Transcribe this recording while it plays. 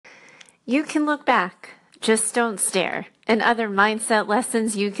You can look back, just don't stare, and other mindset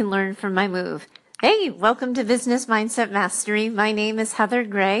lessons you can learn from my move. Hey, welcome to Business Mindset Mastery. My name is Heather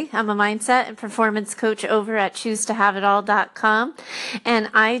Gray. I'm a mindset and performance coach over at choosetohaveitall.com.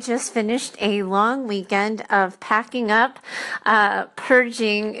 And I just finished a long weekend of packing up.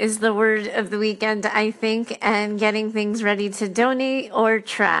 Purging is the word of the weekend, I think, and getting things ready to donate or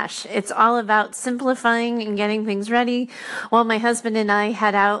trash. It's all about simplifying and getting things ready while my husband and I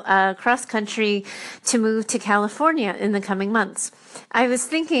head out cross country to move to California in the coming months. I was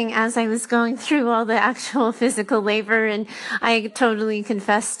thinking as I was going through all the actual physical labor, and I totally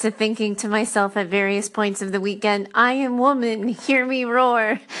confess to thinking to myself at various points of the weekend, I am woman, hear me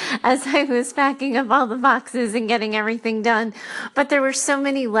roar, as I was packing up all the boxes and getting everything done. But there were so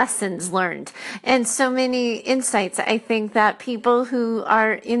many lessons learned and so many insights, I think, that people who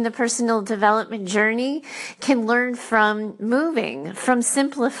are in the personal development journey can learn from moving, from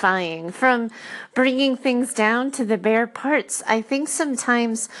simplifying, from bringing things down to the bare parts. I think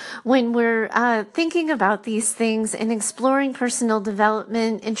sometimes when we're thinking about these things and exploring personal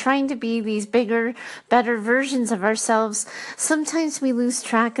development and trying to be these bigger, better versions of ourselves, sometimes we lose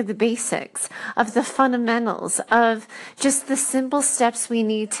track of the basics, of the fundamentals, of just the simple steps we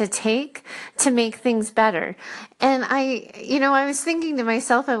need to take to make things better. And I was thinking to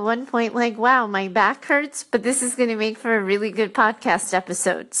myself at one point, like, wow, my back hurts, but this is going to make for a really good podcast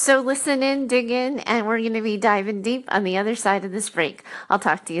episode. So listen in, dig in, and we're going to be diving deep on the other side of this break. I'll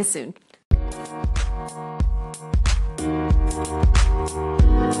talk to you soon.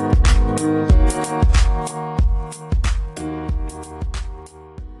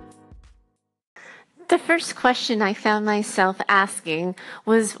 The first question I found myself asking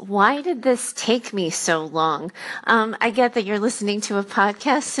was, why did this take me so long? I get that you're listening to a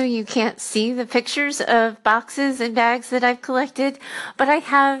podcast, so you can't see the pictures of boxes and bags that I've collected, but I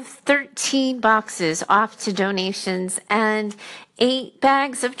have 13 boxes off to donations and 8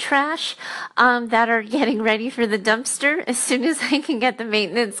 bags of trash that are getting ready for the dumpster as soon as I can get the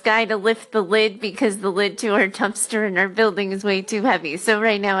maintenance guy to lift the lid, because the lid to our dumpster in our building is way too heavy. So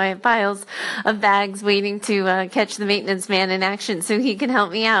right now I have piles of bags waiting to catch the maintenance man in action so he can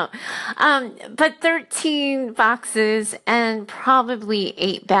help me out. But 13 boxes and probably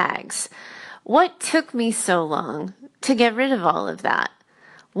 8 bags. What took me so long to get rid of all of that?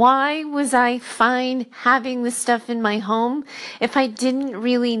 Why was I fine having this stuff in my home if I didn't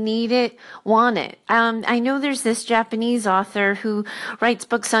really need it, want it? I know there's this Japanese author who writes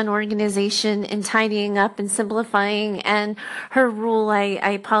books on organization and tidying up and simplifying, and her rule, I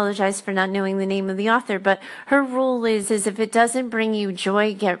apologize for not knowing the name of the author, but her rule is if it doesn't bring you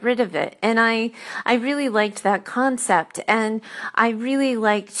joy, get rid of it. And I really liked that concept, and I really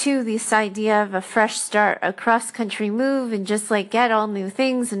like too this idea of a fresh start, a cross-country move, and just like get all new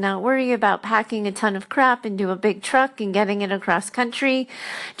things and not worry about packing a ton of crap into a big truck and getting it across country.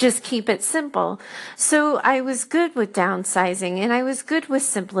 Just keep it simple. So I was good with downsizing and I was good with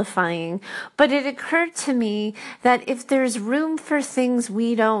simplifying, but it occurred to me that if there's room for things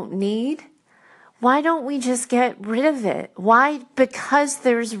we don't need, why don't we just get rid of it? Why? Because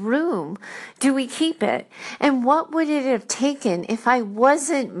there's room. Do we keep it? And what would it have taken if I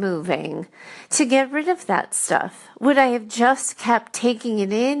wasn't moving to get rid of that stuff? Would I have just kept taking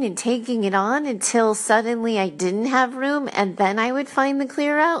it in and taking it on until suddenly I didn't have room and then I would find the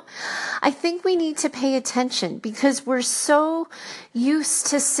clear out? I think we need to pay attention because we're so used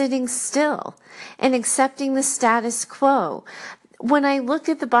to sitting still and accepting the status quo. When I look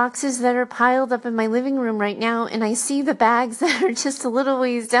at the boxes that are piled up in my living room right now and I see the bags that are just a little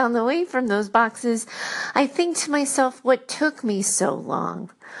ways down the way from those boxes, I think to myself, what took me so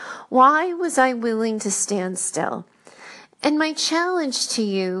long? Why was I willing to stand still? And my challenge to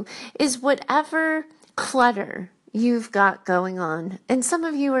you is whatever clutter you've got going on. And some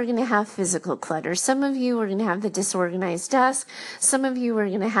of you are going to have physical clutter. Some of you are going to have the disorganized desk. Some of you are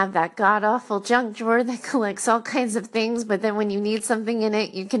going to have that god-awful junk drawer that collects all kinds of things, but then when you need something in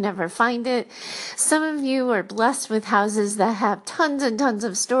it, you can never find it. Some of you are blessed with houses that have tons and tons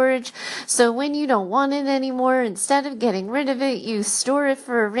of storage. So when you don't want it anymore, instead of getting rid of it, you store it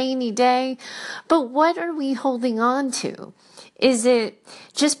for a rainy day. But what are we holding on to? Is it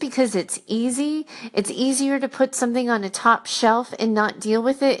just because it's easy? It's easier to put something on a top shelf and not deal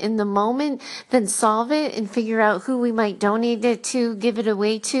with it in the moment than solve it and figure out who we might donate it to, give it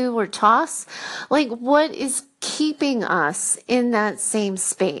away to, or toss? Like, what is keeping us in that same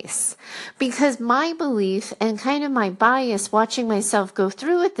space? Because my belief and kind of my bias watching myself go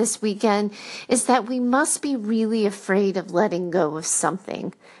through it this weekend is that we must be really afraid of letting go of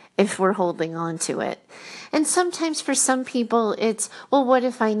something. if we're holding on to it. And sometimes for some people, it's, well, what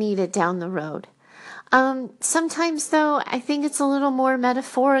if I need it down the road? Sometimes though, I think it's a little more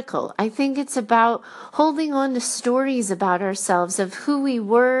metaphorical. I think it's about holding on to stories about ourselves of who we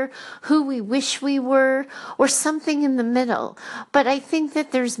were, who we wish we were, or something in the middle. But I think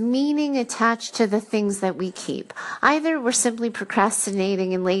that there's meaning attached to the things that we keep. Either we're simply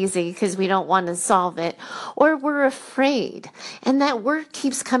procrastinating and lazy because we don't want to solve it, or we're afraid. And that word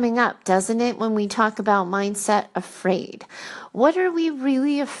keeps coming up, doesn't it, when we talk about mindset, afraid. What are we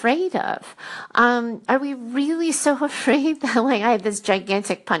really afraid of? Are we really so afraid that, like, I have this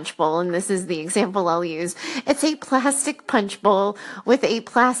gigantic punch bowl, and this is the example I'll use. It's a plastic punch bowl with a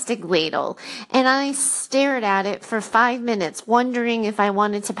plastic ladle, and I stared at it for 5 minutes, wondering if I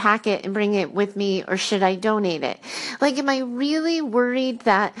wanted to pack it and bring it with me, or should I donate it? Like, am I really worried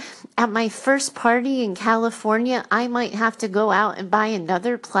that at my first party in California, I might have to go out and buy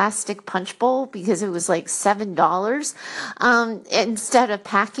another plastic punch bowl because it was like $7? Instead of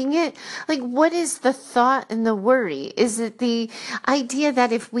packing it? Like, what is the thought and the worry? Is it the idea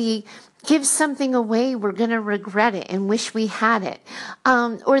that if we give something away, we're going to regret it and wish we had it?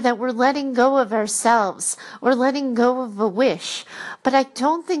 Or that we're letting go of ourselves or letting go of a wish? But I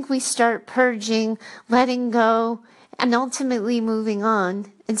don't think we start purging, letting go, and ultimately moving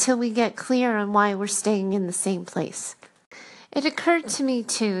on until we get clear on why we're staying in the same place. It occurred to me,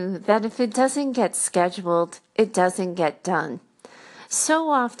 too, that if it doesn't get scheduled, it doesn't get done. So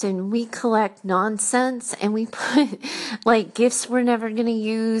often we collect nonsense and we put like gifts we're never going to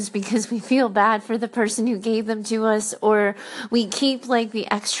use because we feel bad for the person who gave them to us, or we keep like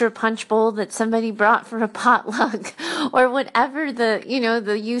the extra punch bowl that somebody brought for a potluck, or whatever the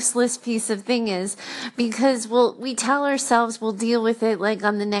useless piece of thing is, because we tell ourselves we'll deal with it like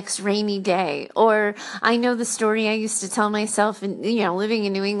on the next rainy day. Or I know the story I used to tell myself, and living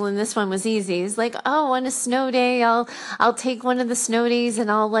in New England, this one was easy. It's like, oh, on a snow day, I'll take one of the snow days and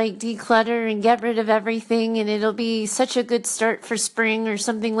I'll like declutter and get rid of everything, and it'll be such a good start for spring or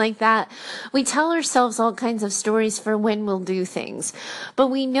something like that. We tell ourselves all kinds of stories for when we'll do things. But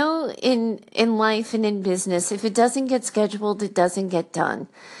we know in life and in business, if it doesn't get scheduled, it doesn't get done.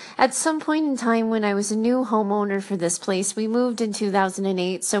 At some point in time when I was a new homeowner for this place, we moved in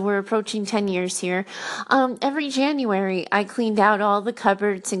 2008, so we're approaching 10 years here. Every January, I cleaned out all the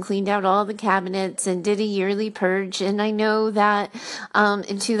cupboards and cleaned out all the cabinets and did a yearly purge. And I know that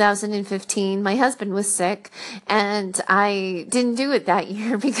in 2015, my husband was sick, and I didn't do it that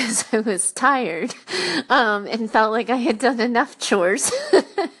year because I was tired and felt like I had done enough chores.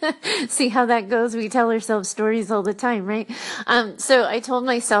 See how that goes? We tell ourselves stories all the time, right? So I told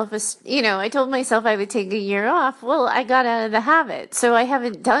myself, I would take a year off. Well, I got out of the habit. So I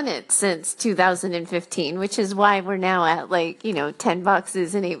haven't done it since 2015, which is why we're now at 10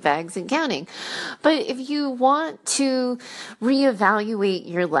 boxes and 8 bags and counting. But if you want to reevaluate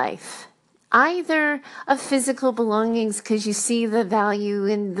your life, either of physical belongings because you see the value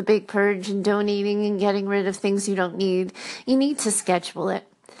in the big purge and donating and getting rid of things you don't need, you need to schedule it.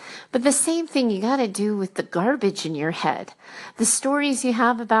 But the same thing you got to do with the garbage in your head. The stories you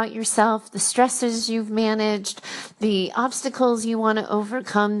have about yourself, the stresses you've managed, the obstacles you want to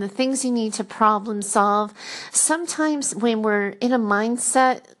overcome, the things you need to problem solve. Sometimes when we're in a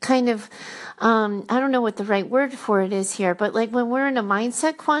mindset kind of, I don't know what the right word for it is here, but like when we're in a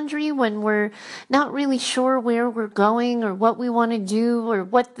mindset quandary, when we're not really sure where we're going or what we want to do or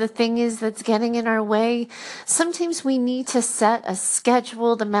what the thing is that's getting in our way, sometimes we need to set a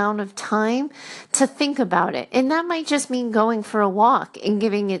scheduled amount of time to think about it. And that might just mean going for a walk and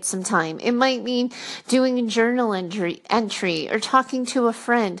giving it some time. It might mean doing a journal entry or talking to a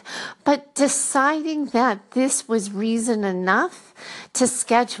friend, but deciding that this was reason enough to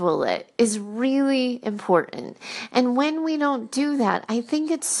schedule it is really important. And when we don't do that, I think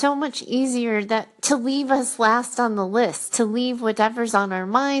it's so much easier to leave us last on the list, to leave whatever's on our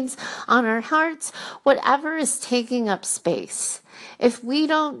minds, on our hearts, whatever is taking up space. If we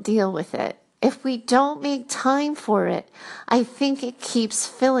don't deal with it, if we don't make time for it, I think it keeps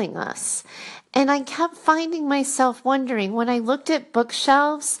filling us. And I kept finding myself wondering when I looked at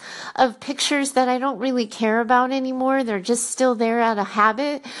bookshelves of pictures that I don't really care about anymore. They're just still there out of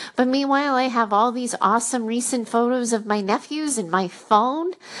habit. But meanwhile, I have all these awesome recent photos of my nephews in my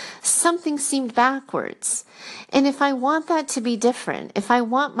phone. Something seemed backwards. And if I want that to be different, if I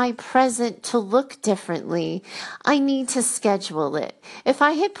want my present to look differently, I need to schedule it. If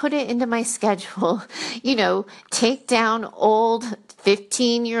I had put it into my schedule, take down old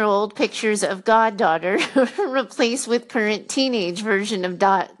 15-year-old pictures of goddaughter replaced with current teenage version of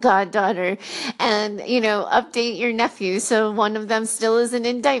goddaughter, and update your nephew so one of them still isn't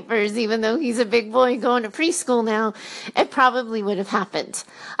in diapers even though he's a big boy going to preschool now. It probably would have happened.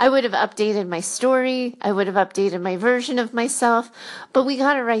 I would have updated my story, I would have updated my version of myself, but we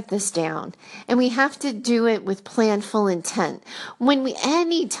got to write this down, and we have to do it with planful intent.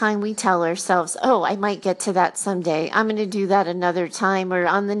 Anytime we tell ourselves, oh, I might get to that someday, I'm going to do that another time, or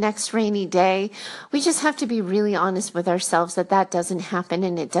on the next rainy day, we just have to be really honest with ourselves that doesn't happen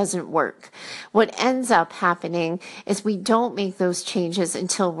and it doesn't work. What ends up happening is we don't make those changes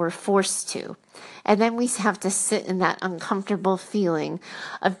until we're forced to. And then we have to sit in that uncomfortable feeling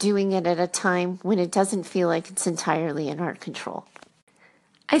of doing it at a time when it doesn't feel like it's entirely in our control.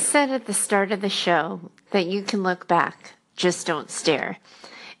 I said at the start of the show that you can look back, just don't stare.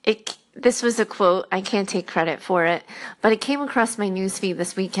 This was a quote. I can't take credit for it, but it came across my newsfeed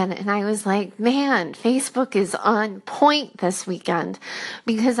this weekend, and I was like, man, Facebook is on point this weekend,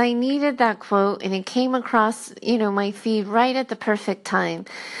 because I needed that quote, and it came across, my feed right at the perfect time.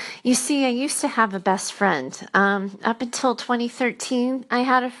 You see, I used to have a best friend. Up until 2013, I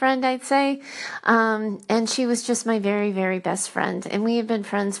had a friend, I'd say, and she was just my very, very best friend, and we have been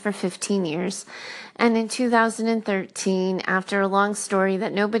friends for 15 years. And in 2013, after a long story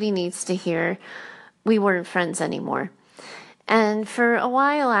that nobody needs to hear, we weren't friends anymore. And for a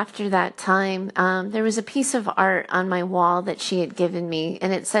while after that time, there was a piece of art on my wall that she had given me,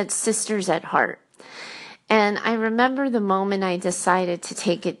 and it said "Sisters at Heart." And I remember the moment I decided to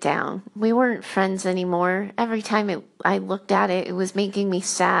take it down. We weren't friends anymore. Every time I looked at it, it was making me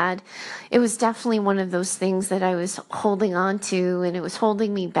sad. It was definitely one of those things that I was holding on to, and it was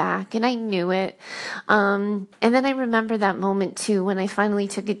holding me back, and I knew it. And then I remember that moment too when I finally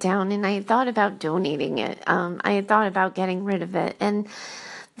took it down, and I had thought about donating it. I had thought about getting rid of it, and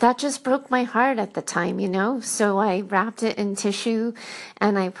that just broke my heart at the time, So I wrapped it in tissue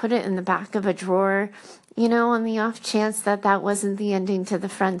and I put it in the back of a drawer, on the off chance that wasn't the ending to the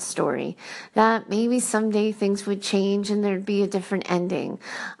friend story, that maybe someday things would change and there'd be a different ending.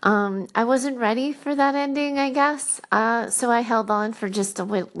 I wasn't ready for that ending, I guess. So I held on for just a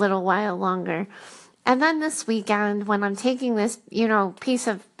little while longer. And then this weekend, when I'm taking this, piece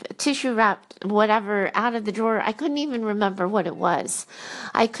of tissue wrapped whatever out of the drawer, I couldn't even remember what it was.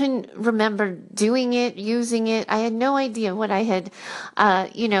 I couldn't remember doing it, using it. I had no idea what I had,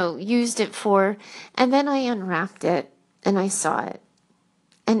 used it for. And then I unwrapped it and I saw it.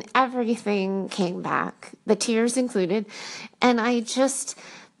 And everything came back, the tears included. And I just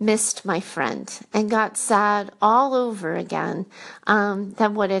missed my friend and got sad all over again,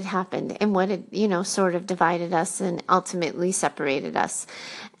 that what had happened and what had, sort of divided us and ultimately separated us.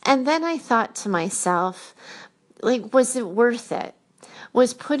 And then I thought to myself, was it worth it?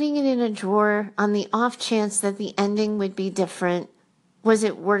 Was putting it in a drawer on the off chance that the ending would be different, was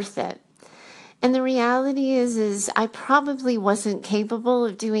it worth it? And the reality is I probably wasn't capable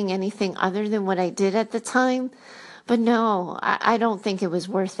of doing anything other than what I did at the time. But no, I don't think it was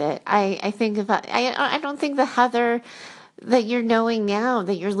worth it. I don't think the Heather that you're knowing now,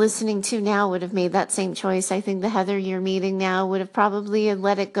 that you're listening to now, would have made that same choice. I think the Heather you're meeting now would have probably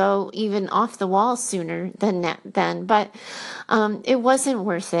let it go even off the wall sooner than then. But it wasn't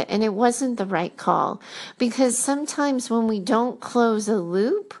worth it, and it wasn't the right call. Because sometimes when we don't close a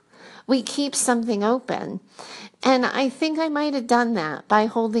loop, we keep something open. And I think I might have done that by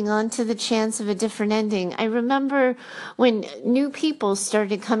holding on to the chance of a different ending. I remember when new people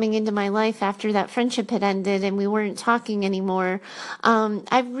started coming into my life after that friendship had ended and we weren't talking anymore.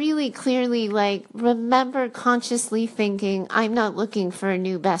 I really clearly remember consciously thinking, I'm not looking for a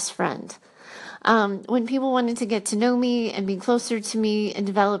new best friend. When people wanted to get to know me and be closer to me and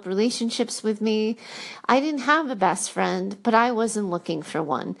develop relationships with me, I didn't have a best friend, but I wasn't looking for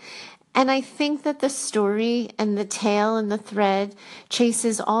one. And I think that the story and the tale and the thread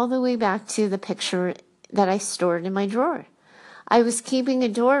chases all the way back to the picture that I stored in my drawer. I was keeping a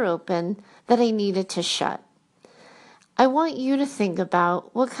door open that I needed to shut. I want you to think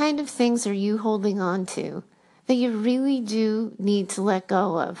about, what kind of things are you holding on to that you really do need to let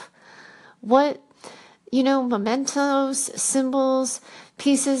go of? What, mementos, symbols,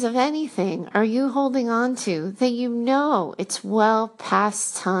 pieces of anything are you holding on to that it's well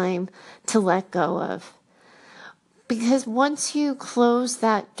past time to let go of? Because once you close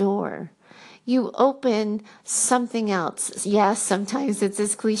that door, you open something else. Yes, sometimes it's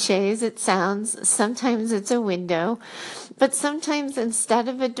as cliche as it sounds. Sometimes it's a window. But sometimes instead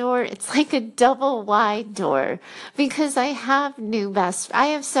of a door, it's like a double wide door, because I have I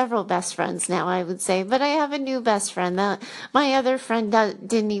have several best friends now, I would say, but I have a new best friend that my other friend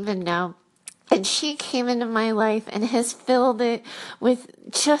didn't even know. And she came into my life and has filled it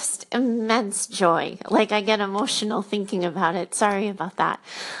with just immense joy. Like, I get emotional thinking about it. Sorry about that.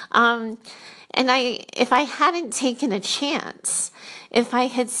 If I hadn't taken a chance, if I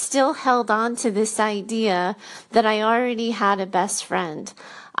had still held on to this idea that I already had a best friend,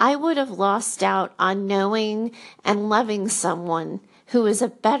 I would have lost out on knowing and loving someone who is a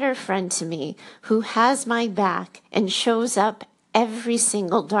better friend to me, who has my back and shows up every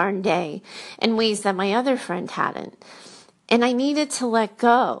single darn day in ways that my other friend hadn't. And I needed to let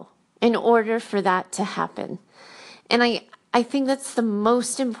go in order for that to happen. And I think that's the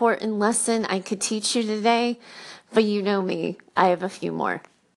most important lesson I could teach you today. But you know me, I have a few more.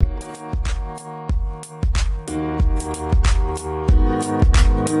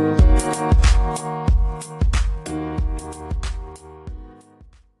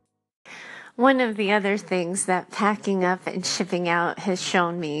 One of the other things that packing up and shipping out has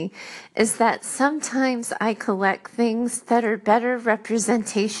shown me is that sometimes I collect things that are better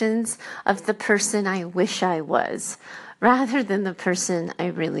representations of the person I wish I was, rather than the person I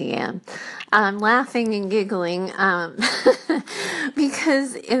really am. I'm laughing and giggling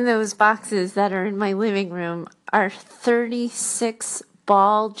because in those boxes that are in my living room are 36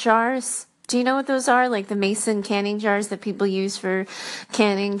 ball jars. Do you know what those are? Like the Mason canning jars that people use for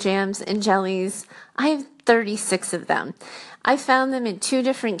canning jams and jellies. I have 36 of them. I found them in 2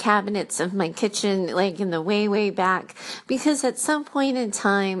 different cabinets of my kitchen, like in the way, way back, because at some point in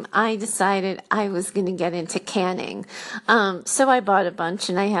time, I decided I was going to get into canning. So I bought a bunch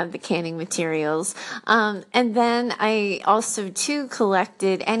and I have the canning materials. And then I also too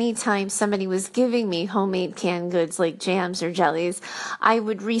collected anytime somebody was giving me homemade canned goods like jams or jellies, I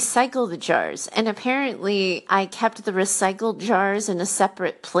would recycle the jars. And apparently I kept the recycled jars in a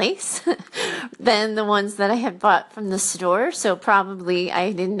separate place than the ones that I had bought from the store. So probably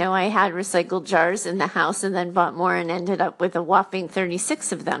I didn't know I had recycled jars in the house and then bought more and ended up with a whopping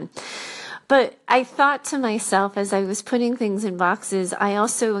 36 of them. But I thought to myself as I was putting things in boxes, I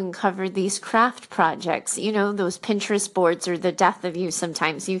also uncovered these craft projects, you know, those Pinterest boards are the death of you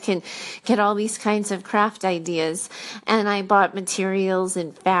sometimes. You can get all these kinds of craft ideas. And I bought materials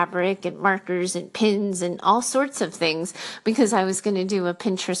and fabric and markers and pins and all sorts of things because I was going to do a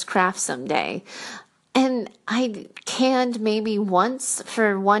Pinterest craft someday. And I canned maybe once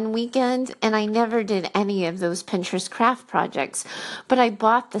for one weekend, and I never did any of those Pinterest craft projects, but I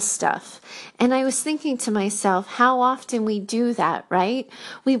bought the stuff. And I was thinking to myself, how often we do that, right?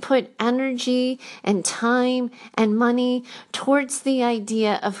 We put energy and time and money towards the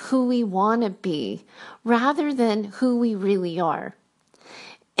idea of who we want to be rather than who we really are.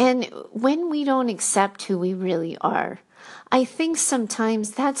 And when we don't accept who we really are, I think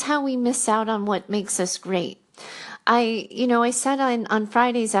sometimes that's how we miss out on what makes us great. I said on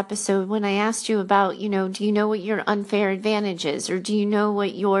Friday's episode when I asked you about, do you know what your unfair advantage is, or do you know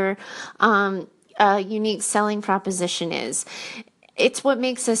what your unique selling proposition is? It's what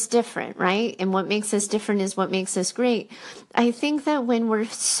makes us different, right? And what makes us different is what makes us great. I think that when we're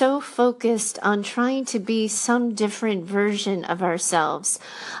so focused on trying to be some different version of ourselves,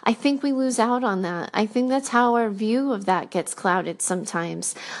 I think we lose out on that. I think that's how our view of that gets clouded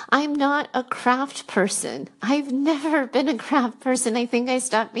sometimes. I'm not a craft person. I've never been a craft person. I think I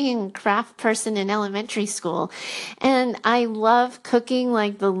stopped being a craft person in elementary school. And I love cooking,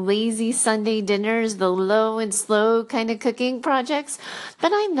 like the lazy Sunday dinners, the low and slow kind of cooking projects.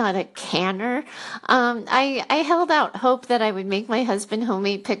 But I'm not a canner. I held out hope that I would make my husband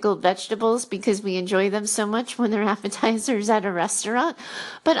homemade pickled vegetables because we enjoy them so much when they're appetizers at a restaurant.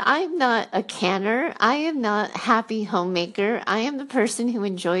 But I'm not a canner. I am not a happy homemaker. I am the person who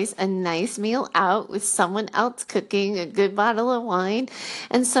enjoys a nice meal out with someone else cooking, a good bottle of wine,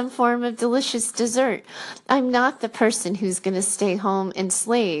 and some form of delicious dessert. I'm not the person who's going to stay home and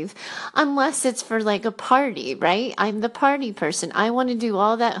slave unless it's for like a party, right? I'm the party person. I want to do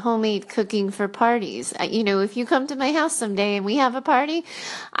all that homemade cooking for parties. If you come to my house someday and we have a party,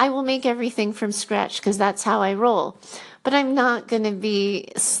 I will make everything from scratch because that's how I roll. But I'm not going to be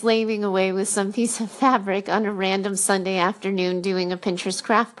slaving away with some piece of fabric on a random Sunday afternoon doing a Pinterest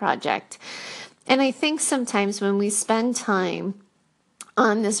craft project. And I think sometimes when we spend time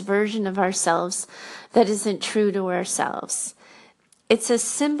on this version of ourselves that isn't true to ourselves, it's a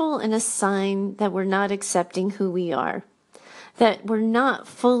symbol and a sign that we're not accepting who we are. that we're not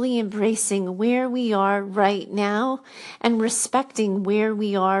fully embracing where we are right now and respecting where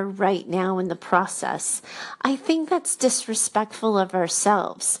we are right now in the process. I think that's disrespectful of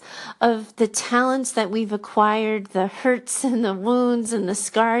ourselves, of the talents that we've acquired, the hurts and the wounds and the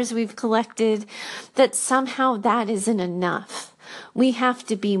scars we've collected, that somehow that isn't enough. We have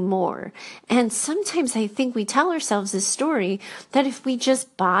to be more. And sometimes I think we tell ourselves this story that if we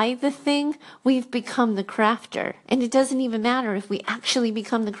just buy the thing, we've become the crafter. And it doesn't even matter if we actually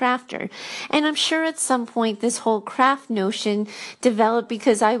become the crafter. And I'm sure at some point this whole craft notion developed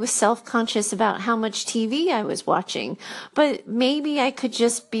because I was self-conscious about how much TV I was watching. But maybe I could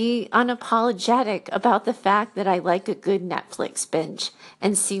just be unapologetic about the fact that I like a good Netflix binge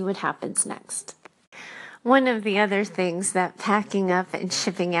and see what happens next. One of the other things that packing up and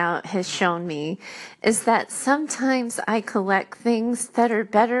shipping out has shown me is that sometimes I collect things that are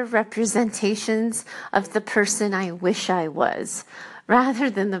better representations of the person I wish I was,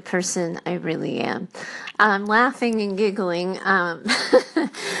 rather than the person I really am. I'm laughing and giggling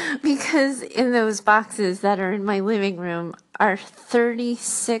because in those boxes that are in my living room are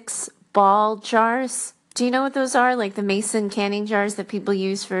 36 ball jars. Do you know what those are? Like the Mason canning jars that people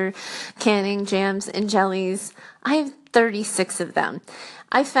use for canning jams and jellies. I have 36 of them.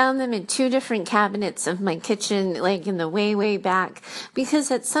 I found them in 2 different cabinets of my kitchen, like in the way back, because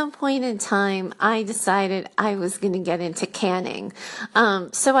at some point in time, I decided I was going to get into canning.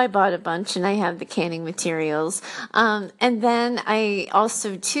 So I bought a bunch and I have the canning materials. And then I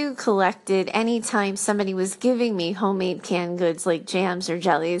also too collected anytime somebody was giving me homemade canned goods like jams or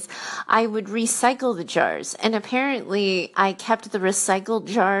jellies, I would recycle the jars. And apparently I kept the recycled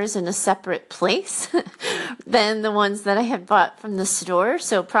jars in a separate place than the ones that I had bought from the store.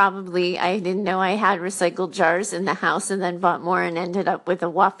 So probably I didn't know I had recycled jars in the house and then bought more and ended up with a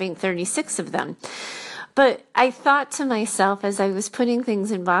whopping 36 of them. But I thought to myself as I was putting things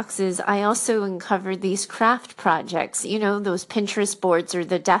in boxes, I also uncovered these craft projects, you know, those Pinterest boards are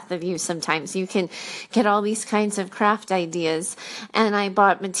the death of you sometimes. You can get all these kinds of craft ideas. And I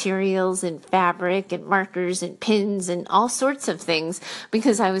bought materials and fabric and markers and pins and all sorts of things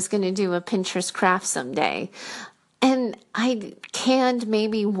because I was going to do a Pinterest craft someday. And I canned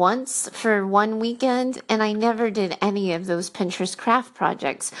maybe once for one weekend, and I never did any of those Pinterest craft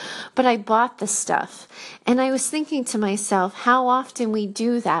projects, but I bought the stuff. And I was thinking to myself, how often we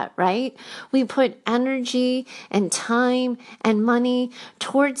do that, right? We put energy and time and money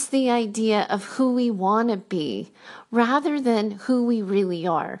towards the idea of who we want to be rather than who we really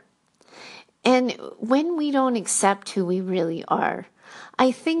are. And when we don't accept who we really are,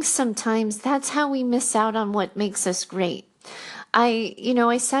 I think sometimes that's how we miss out on what makes us great. I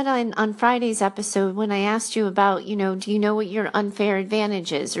said on Friday's episode when I asked you about, do you know what your unfair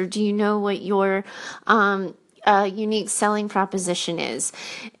advantage is? Or do you know what your unique selling proposition is?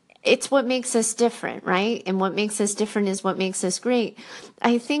 It's what makes us different, right? And what makes us different is what makes us great.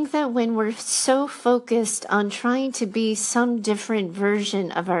 I think that when we're so focused on trying to be some different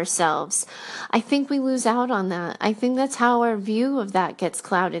version of ourselves, I think we lose out on that. I think that's how our view of that gets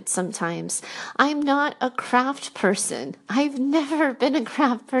clouded sometimes. I'm not a craft person. I've never been a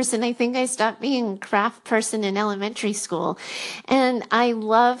craft person. I think I stopped being a craft person in elementary school. And I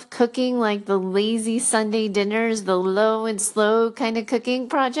love cooking, like the lazy Sunday dinners, the low and slow kind of cooking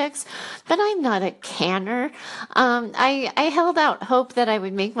projects. But I'm not a canner. I held out hope that I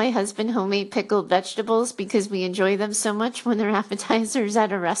would make my husband homemade pickled vegetables because we enjoy them so much when they're appetizers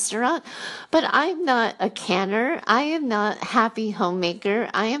at a restaurant. But I'm not a canner. I am not a happy homemaker.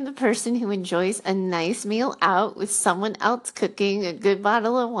 I am the person who enjoys a nice meal out with someone else cooking, a good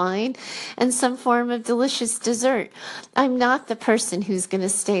bottle of wine, and some form of delicious dessert. I'm not the person who's going to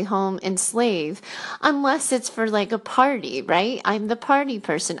stay home and slave unless it's for like a party, right? I'm the party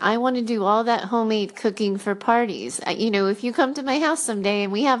person. I want to do all that homemade cooking for parties. If you come to my house someday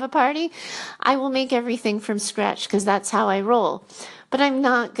and we have a party, I will make everything from scratch because that's how I roll. But I'm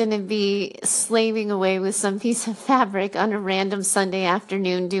not going to be slaving away with some piece of fabric on a random Sunday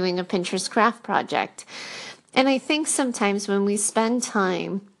afternoon doing a Pinterest craft project. And I think sometimes when we spend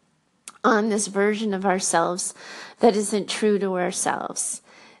time on this version of ourselves that isn't true to ourselves,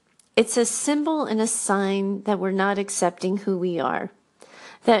 it's a symbol and a sign that we're not accepting who we are,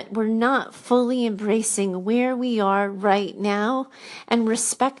 that we're not fully embracing where we are right now and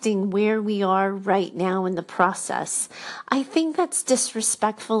respecting where we are right now in the process. I think that's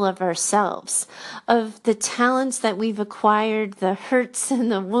disrespectful of ourselves, of the talents that we've acquired, the hurts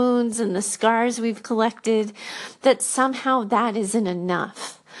and the wounds and the scars we've collected, that somehow that isn't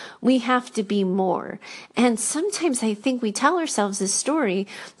enough. We have to be more. And sometimes I think we tell ourselves this story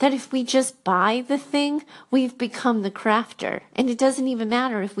that if we just buy the thing, we've become the crafter. And it doesn't even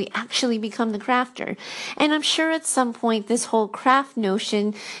matter if we actually become the crafter. And I'm sure at some point this whole craft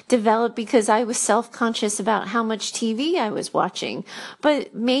notion developed because I was self-conscious about how much TV I was watching.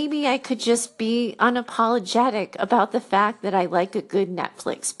 But maybe I could just be unapologetic about the fact that I like a good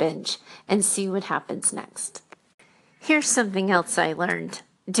Netflix binge and see what happens next. Here's something else I learned.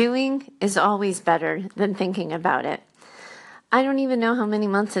 Doing is always better than thinking about it. I don't even know how many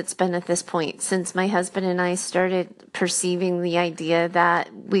months it's been at this point since my husband and I started perceiving the idea that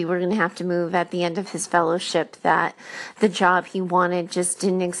we were going to have to move at the end of his fellowship, that the job he wanted just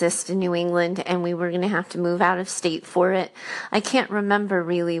didn't exist in New England and we were going to have to move out of state for it. I can't remember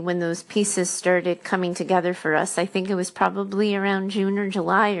really when those pieces started coming together for us. I think it was probably around June or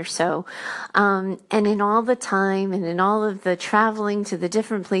July or so. And in all the time and in all of the traveling to the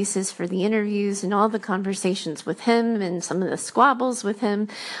different places for the interviews and all the conversations with him and some of the squabbles with him,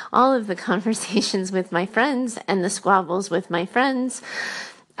 all of the conversations with my friends and the squabbles with my friends,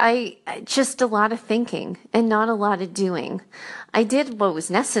 I just a lot of thinking and not a lot of doing. I did what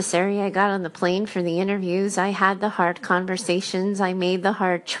was necessary. I got on the plane for the interviews. I had the hard conversations. I made the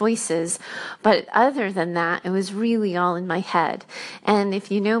hard choices. But other than that, it was really all in my head. And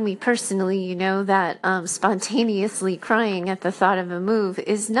if you know me personally, you know that spontaneously crying at the thought of a move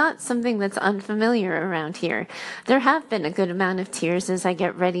is not something that's unfamiliar around here. There have been a good amount of tears as I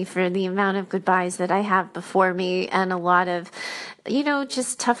get ready for the amount of goodbyes that I have before me and a lot of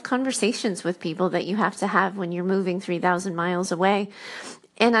just tough conversations with people that you have to have when you're moving 3,000 miles away.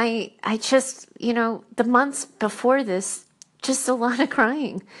 And I just, the months before this, just a lot of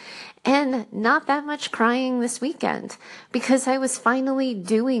crying. And not that much crying this weekend because I was finally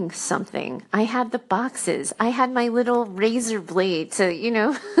doing something. I had the boxes. I had my little razor blade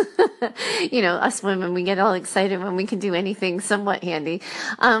to, us women, we get all excited when we can do anything somewhat handy.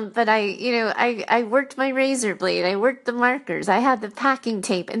 But I worked my razor blade. I worked the markers. I had the packing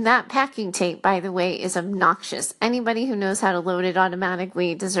tape. And that packing tape, by the way, is obnoxious. Anybody who knows how to load it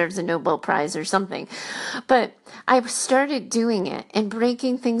automatically deserves a Nobel Prize or something. But I started doing it and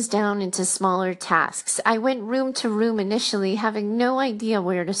breaking things down into smaller tasks. I went room to room initially, having no idea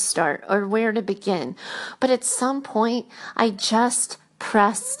where to start or where to begin. But at some point, I just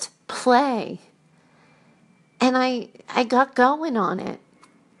pressed play. And I got going on it.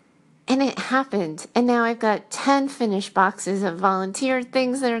 And it happened. And now I've got 10 finished boxes of volunteer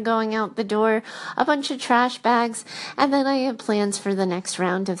things that are going out the door, a bunch of trash bags, and then I have plans for the next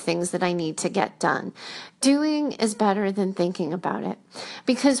round of things that I need to get done. Doing is better than thinking about it.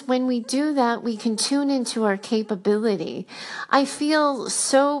 Because when we do that, we can tune into our capability. I feel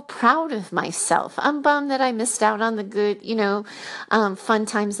so proud of myself. I'm bummed that I missed out on the good, fun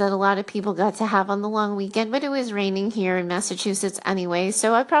times that a lot of people got to have on the long weekend, but it was raining here in Massachusetts anyway,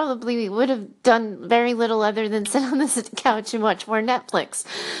 so I probably would have done very little other than sit on this couch and watch more Netflix.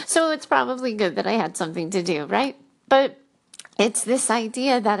 So it's probably good that I had something to do, right? But it's this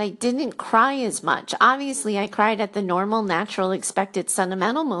idea that I didn't cry as much. Obviously, I cried at the normal, natural, expected,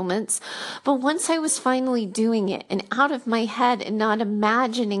 sentimental moments. But once I was finally doing it and out of my head and not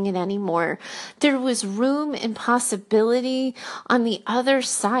imagining it anymore, there was room and possibility on the other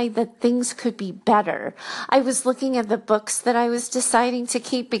side that things could be better. I was looking at the books that I was deciding to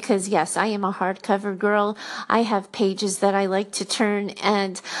keep because, yes, I am a hardcover girl. I have pages that I like to turn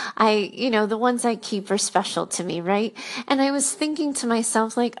and the ones I keep are special to me, right? And I was thinking to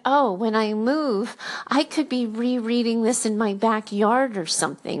myself when I move, I could be rereading this in my backyard or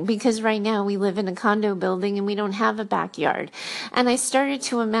something because right now we live in a condo building and we don't have a backyard. And I started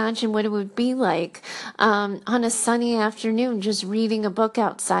to imagine what it would be like on a sunny afternoon just reading a book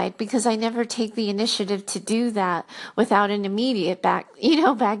outside because I never take the initiative to do that without an immediate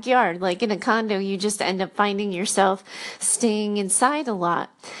backyard. Like in a condo, you just end up finding yourself staying inside a lot.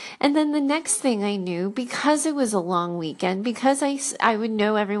 And then the next thing I knew, because it was a long weekend, because I would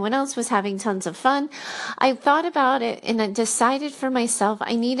know everyone else was having tons of fun, I thought about it and I decided for myself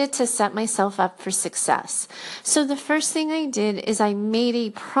I needed to set myself up for success. So the first thing I did is I made a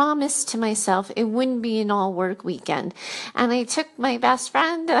promise to myself it wouldn't be an all work weekend. And I took my best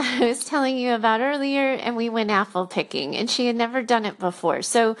friend I was telling you about earlier and we went apple picking and she had never done it before.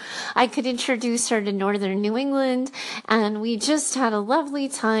 So I could introduce her to northern New England and we just had a lovely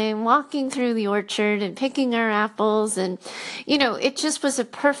time walking through the orchard and picking our apples and It just was a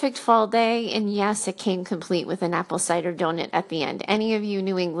perfect fall day. And yes, it came complete with an apple cider donut at the end. Any of you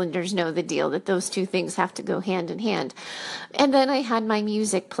New Englanders know the deal that those two things have to go hand in hand. And then I had my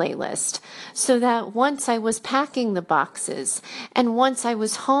music playlist so that once I was packing the boxes and once I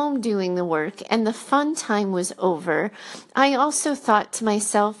was home doing the work and the fun time was over, I also thought to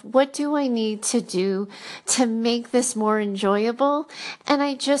myself, what do I need to do to make this more enjoyable? And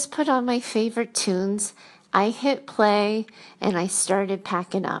I just put on my favorite tunes. I hit play and I started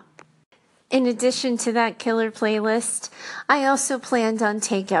packing up. In addition to that killer playlist, I also planned on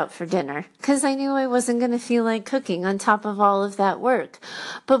takeout for dinner because I knew I wasn't going to feel like cooking on top of all of that work.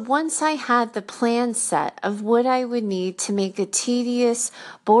 But once I had the plan set of what I would need to make a tedious,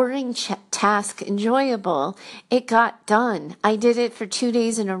 boring task enjoyable, it got done. I did it for 2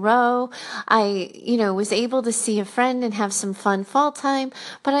 days in a row. I, was able to see a friend and have some fun fall time,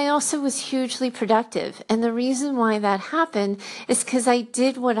 but I also was hugely productive. And the reason why that happened is because I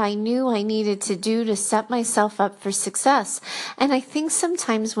did what I knew I needed to do to set myself up for success. And I think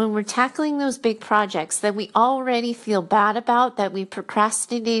sometimes when we're tackling those big projects that we already feel bad about, that we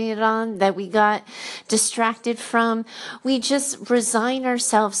procrastinated on, that we got distracted from, we just resign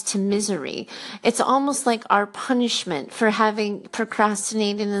ourselves to misery. It's almost like our punishment for having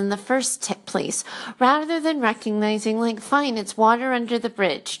procrastinated in the first place, rather than recognizing, like, fine, it's water under the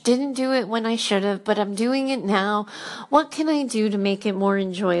bridge. Didn't do it when I should have, but I'm doing it now. What can I do to make it more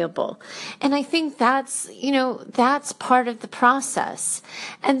enjoyable? And I think that's part of the process.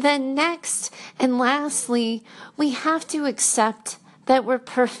 And then next and lastly, we have to accept that we're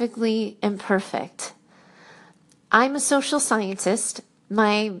perfectly imperfect. I'm a social scientist.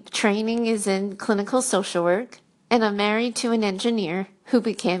 My training is in clinical social work, and I'm married to an engineer who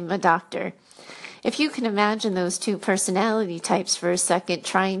became a doctor. If you can imagine those two personality types for a second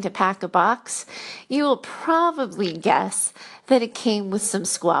trying to pack a box, you will probably guess that it came with some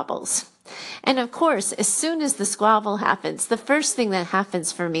squabbles. And of course, as soon as the squabble happens, the first thing that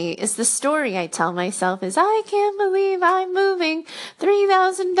happens for me is the story I tell myself is, I can't believe I'm moving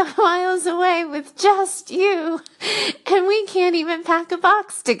 3,000 miles away with just you. And we can't even pack a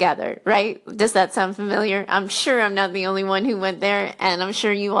box together, right? Does that sound familiar? I'm sure I'm not the only one who went there. And I'm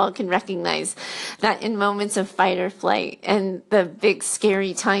sure you all can recognize that in moments of fight or flight and the big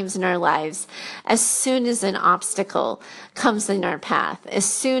scary times in our lives, as soon as an obstacle comes in our path, as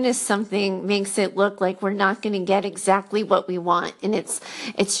soon as something makes it look like we're not going to get exactly what we want and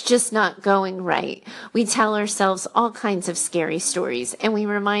it's just not going right, we tell ourselves all kinds of scary stories and we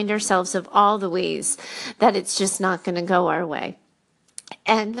remind ourselves of all the ways that it's just not going to go our way.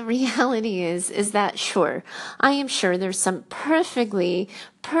 And the reality is that, sure, I am sure there's some perfectly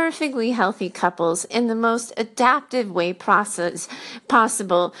healthy couples in the most adaptive way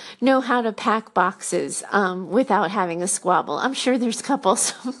possible know how to pack boxes without having a squabble. I'm sure there's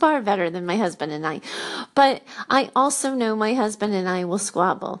couples far better than my husband and I. But I also know my husband and I will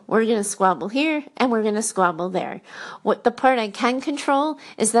squabble. We're going to squabble here and we're going to squabble there. What the part I can control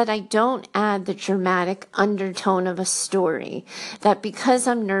is that I don't add the dramatic undertone of a story. That because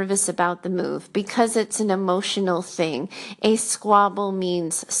I'm nervous about the move, because it's an emotional thing, a squabble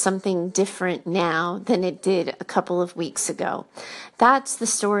means something different now than it did a couple of weeks ago. That's the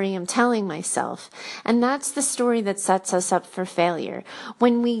story I'm telling myself. And that's the story that sets us up for failure.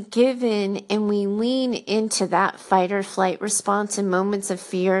 When we give in and we lean into that fight or flight response in moments of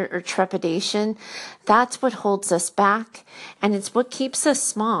fear or trepidation, that's what holds us back and it's what keeps us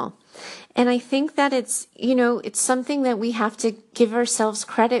small. And I think that it's something that we have to give ourselves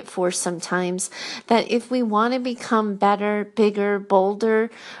credit for sometimes, that if we want to become better, bigger, bolder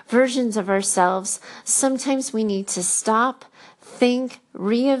versions of ourselves, sometimes we need to stop, think,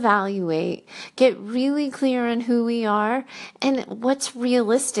 reevaluate, get really clear on who we are and what's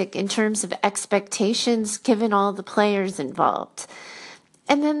realistic in terms of expectations given all the players involved.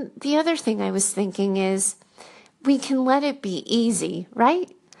 And then the other thing I was thinking is we can let it be easy, right?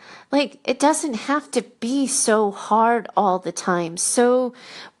 Like, it doesn't have to be so hard all the time, so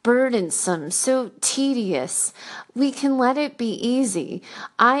burdensome, so tedious. We can let it be easy.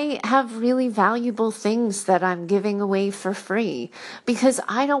 I have really valuable things that I'm giving away for free because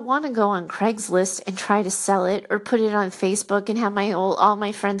I don't want to go on Craigslist and try to sell it or put it on Facebook and have all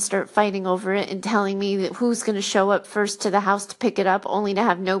my friends start fighting over it and telling me that who's going to show up first to the house to pick it up, only to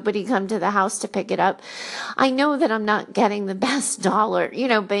have nobody come to the house to pick it up. I know that I'm not getting the best dollar,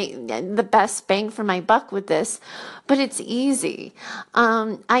 the best bang for my buck with this, but it's easy.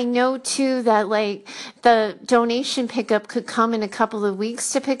 I know too that like the donation pickup could come in a couple of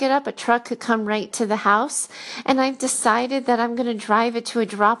weeks to pick it up. A truck could come right to the house. And I've decided that I'm going to drive it to a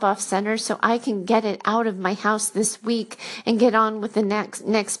drop-off center so I can get it out of my house this week and get on with the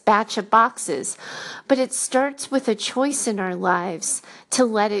next batch of boxes. But it starts with a choice in our lives to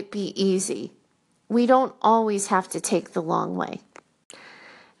let it be easy. We don't always have to take the long way.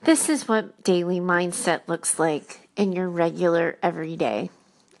 This is what daily mindset looks like in your regular everyday.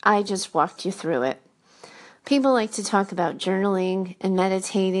 I just walked you through it. People like to talk about journaling and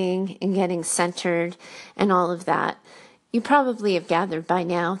meditating and getting centered and all of that. You probably have gathered by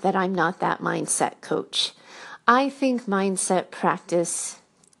now that I'm not that mindset coach. I think mindset practice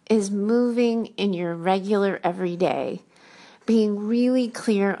is moving in your regular everyday, being really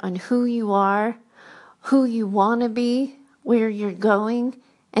clear on who you are, who you want to be, where you're going,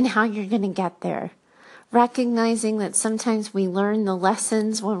 and how you're going to get there. Recognizing that sometimes we learn the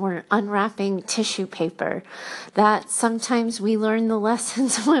lessons when we're unwrapping tissue paper, that sometimes we learn the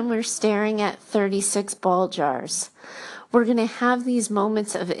lessons when we're staring at 36 ball jars. We're going to have these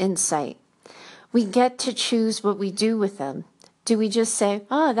moments of insight. We get to choose what we do with them. Do we just say,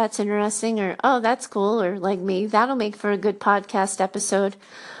 oh, that's interesting, or oh, that's cool, or like me, that'll make for a good podcast episode?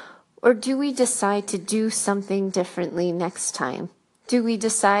 Or do we decide to do something differently next time? Do we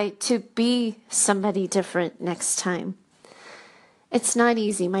decide to be somebody different next time? It's not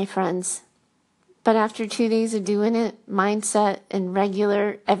easy, my friends. But after 2 days of doing it, mindset and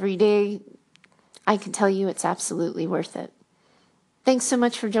regular, everyday, I can tell you it's absolutely worth it. Thanks so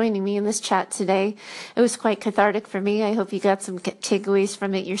much for joining me in this chat today. It was quite cathartic for me. I hope you got some takeaways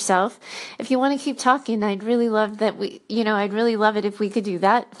from it yourself. If you want to keep talking, I'd really love it if we could do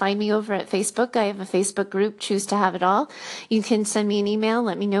that. Find me over at Facebook. I have a Facebook group, Choose to Have It All. You can send me an email.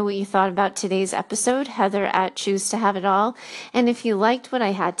 Let me know what you thought about today's episode, Heather@ChooseToHaveItAll. And if you liked what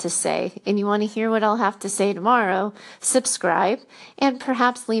I had to say and you want to hear what I'll have to say tomorrow, subscribe and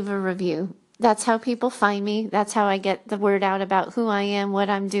perhaps leave a review. That's how people find me. That's how I get the word out about who I am, what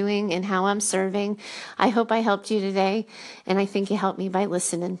I'm doing, and how I'm serving. I hope I helped you today, and I think you helped me by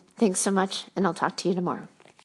listening. Thanks so much, and I'll talk to you tomorrow.